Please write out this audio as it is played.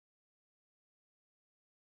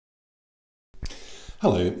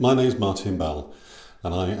Hello, my name is Martin Bell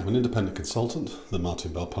and I am an independent consultant at the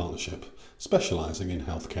Martin Bell Partnership, specialising in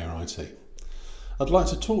healthcare IT. I'd like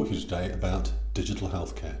to talk to you today about digital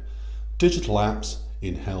healthcare, digital apps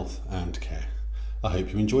in health and care. I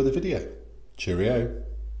hope you enjoy the video. Cheerio!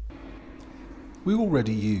 We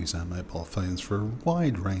already use our mobile phones for a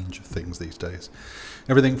wide range of things these days.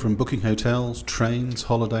 Everything from booking hotels, trains,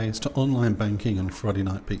 holidays to online banking and Friday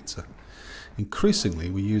night pizza. Increasingly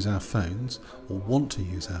we use our phones, or want to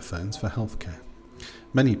use our phones, for healthcare.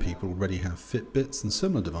 Many people already have Fitbits and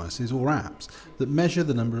similar devices or apps that measure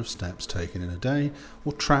the number of steps taken in a day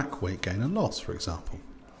or track weight gain and loss, for example.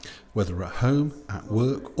 Whether at home, at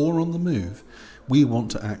work or on the move, we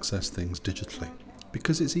want to access things digitally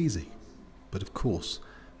because it's easy. But of course,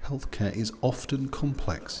 healthcare is often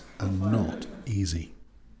complex and not easy.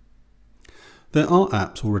 There are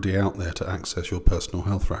apps already out there to access your personal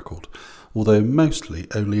health record, although mostly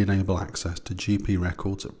only enable access to GP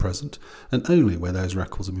records at present and only where those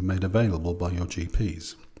records have been made available by your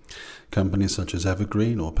GPs. Companies such as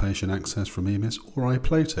Evergreen or Patient Access from EMIS or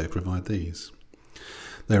iPlato provide these.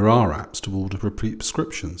 There are apps to order repeat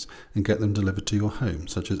prescriptions and get them delivered to your home,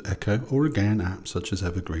 such as Echo, or again apps such as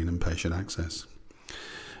Evergreen and Patient Access.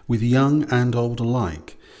 With young and old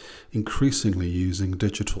alike increasingly using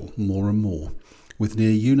digital more and more, with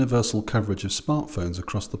near universal coverage of smartphones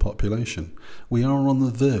across the population, we are on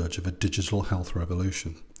the verge of a digital health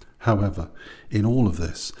revolution. However, in all of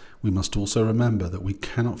this, we must also remember that we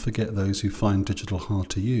cannot forget those who find digital hard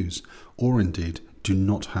to use, or indeed do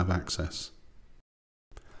not have access.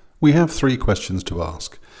 We have three questions to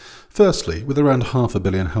ask. Firstly, with around 500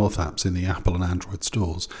 million health apps in the Apple and Android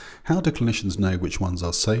stores, how do clinicians know which ones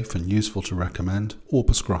are safe and useful to recommend or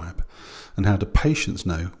prescribe? And how do patients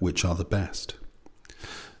know which are the best?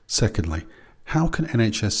 Secondly, how can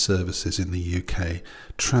NHS services in the UK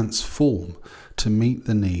transform to meet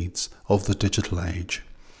the needs of the digital age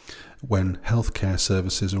when healthcare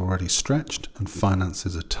services are already stretched and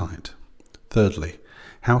finances are tight? Thirdly,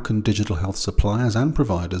 how can digital health suppliers and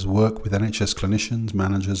providers work with NHS clinicians,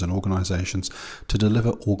 managers and organisations to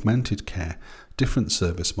deliver augmented care, different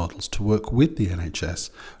service models to work with the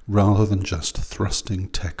NHS rather than just thrusting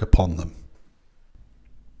tech upon them?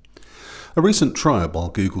 A recent trial by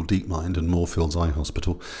Google DeepMind and Moorfields Eye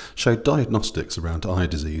Hospital showed diagnostics around eye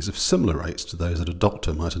disease of similar rates to those that a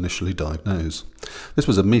doctor might initially diagnose. This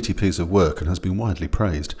was a meaty piece of work and has been widely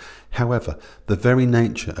praised. However, the very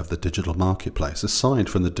nature of the digital marketplace, aside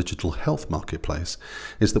from the digital health marketplace,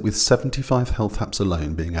 is that with 75 health apps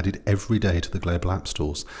alone being added every day to the global app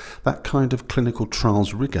stores, that kind of clinical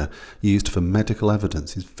trials rigour used for medical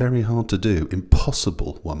evidence is very hard to do,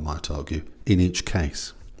 impossible, one might argue, in each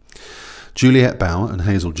case. Juliet Bauer and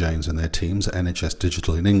Hazel Jones and their teams at NHS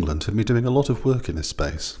Digital in England have been doing a lot of work in this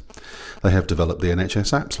space. They have developed the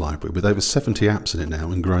NHS Apps Library with over 70 apps in it now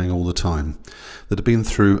and growing all the time, that have been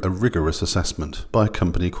through a rigorous assessment by a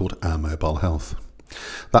company called Our Mobile Health.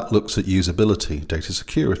 That looks at usability, data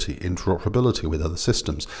security, interoperability with other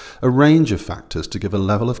systems, a range of factors to give a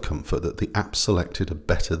level of comfort that the apps selected are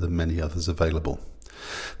better than many others available.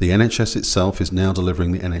 The NHS itself is now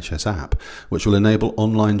delivering the NHS app, which will enable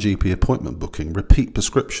online GP appointment booking, repeat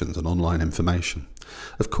prescriptions and online information.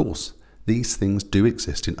 Of course, these things do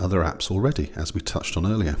exist in other apps already, as we touched on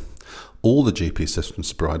earlier. All the GP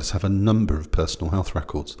systems providers have a number of personal health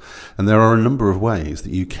records, and there are a number of ways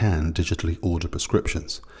that you can digitally order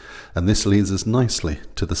prescriptions. And this leads us nicely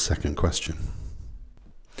to the second question.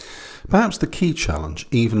 Perhaps the key challenge,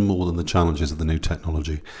 even more than the challenges of the new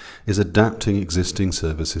technology, is adapting existing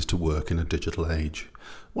services to work in a digital age.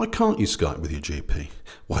 Why can't you Skype with your GP?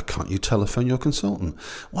 Why can't you telephone your consultant?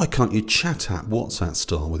 Why can't you chat app WhatsApp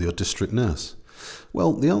style with your district nurse?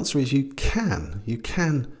 Well, the answer is you can. You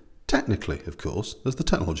can, technically, of course, as the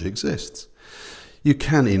technology exists. You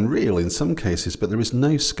can in some cases, but there is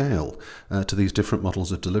no scale to these different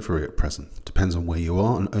models of delivery at present. Depends on where you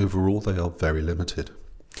are, and overall they are very limited.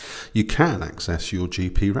 You can access your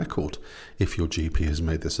GP record if your GP has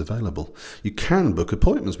made this available. You can book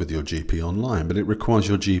appointments with your GP online, but it requires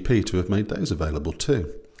your GP to have made those available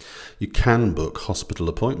too. You can book hospital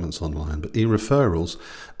appointments online, but e-referrals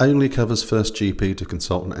only covers first GP to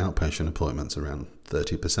consultant outpatient appointments, around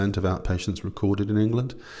 30% of outpatients recorded in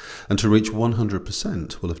England, and to reach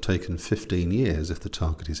 100% will have taken 15 years if the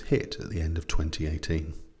target is hit at the end of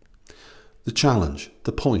 2018. The challenge,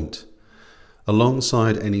 the point.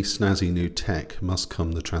 Alongside any snazzy new tech must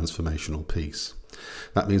come the transformational piece.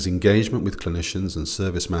 That means engagement with clinicians and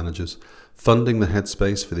service managers, funding the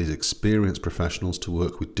headspace for these experienced professionals to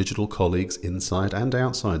work with digital colleagues inside and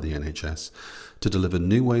outside the NHS to deliver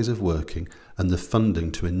new ways of working, and the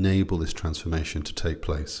funding to enable this transformation to take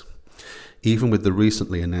place. Even with the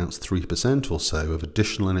recently announced 3% or so of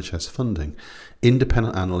additional NHS funding,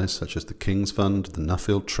 independent analysts such as the King's Fund, the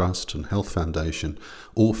Nuffield Trust and Health Foundation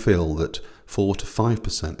all feel that 4 to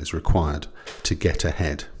 5% is required to get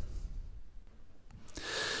ahead.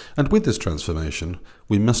 And with this transformation,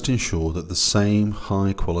 we must ensure that the same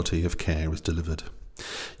high quality of care is delivered.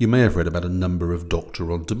 You may have read about a number of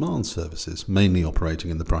doctor-on-demand services, mainly operating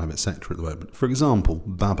in the private sector at the moment. For example,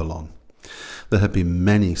 Babylon. There have been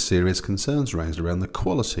many serious concerns raised around the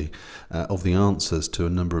quality of the answers to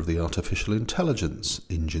a number of the artificial intelligence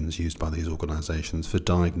engines used by these organisations for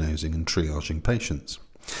diagnosing and triaging patients.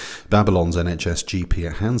 Babylon's NHS GP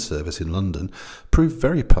at Hand service in London proved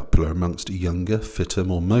very popular amongst younger, fitter,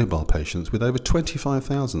 more mobile patients, with over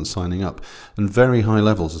 25,000 signing up and very high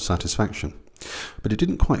levels of satisfaction. But it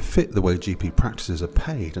didn't quite fit the way GP practices are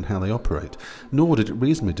paid and how they operate, nor did it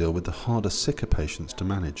reasonably deal with the harder, sicker patients to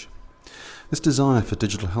manage. This desire for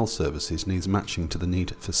digital health services needs matching to the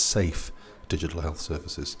need for safe digital health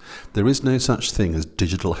services. There is no such thing as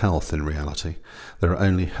digital health in reality. There are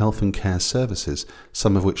only health and care services,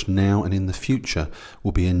 some of which now and in the future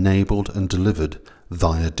will be enabled and delivered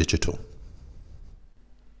via digital.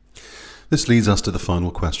 This leads us to the final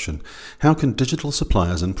question. How can digital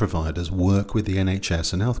suppliers and providers work with the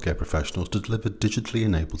NHS and healthcare professionals to deliver digitally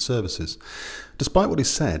enabled services? Despite what is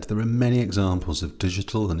said, there are many examples of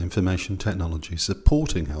digital and information technology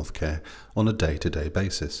supporting healthcare on a day-to-day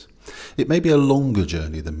basis. It may be a longer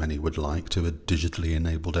journey than many would like to a digitally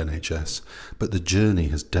enabled NHS, but the journey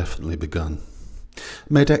has definitely begun.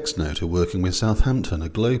 MedXnote are working with Southampton, a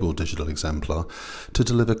global digital exemplar, to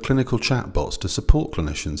deliver clinical chatbots to support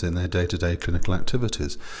clinicians in their day-to-day clinical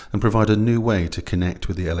activities and provide a new way to connect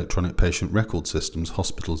with the electronic patient record systems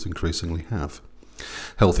hospitals increasingly have.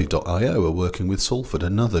 Healthy.io are working with Salford,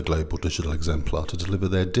 another global digital exemplar, to deliver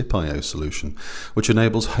their Dip.io solution, which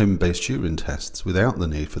enables home-based urine tests without the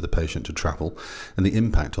need for the patient to travel and the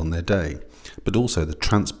impact on their day, but also the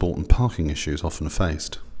transport and parking issues often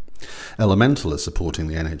faced. Elemental are supporting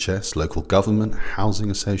the NHS, local government,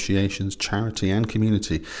 housing associations, charity and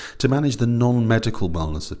community to manage the non-medical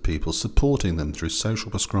wellness of people, supporting them through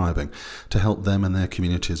social prescribing to help them and their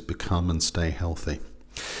communities become and stay healthy.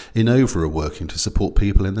 Innova are working to support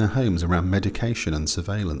people in their homes around medication and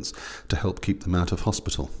surveillance to help keep them out of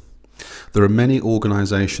hospital. There are many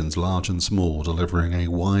organisations, large and small, delivering a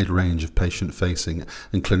wide range of patient-facing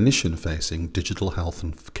and clinician-facing digital health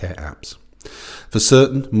and care apps. For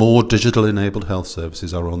certain, more digital-enabled health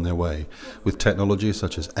services are on their way, with technologies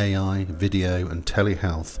such as AI, video and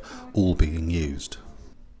telehealth all being used.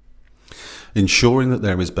 Ensuring that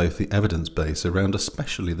there is both the evidence base around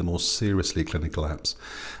especially the more seriously clinical apps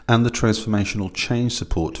and the transformational change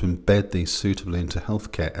support to embed these suitably into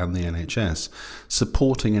healthcare and the NHS,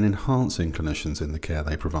 supporting and enhancing clinicians in the care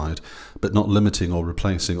they provide, but not limiting or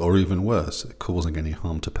replacing or even worse, causing any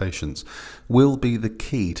harm to patients, will be the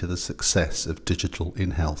key to the success of digital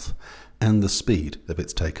in health and the speed of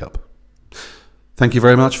its take-up. Thank you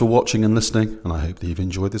very much for watching and listening, and I hope that you've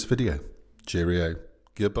enjoyed this video. Cheerio.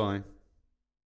 Goodbye.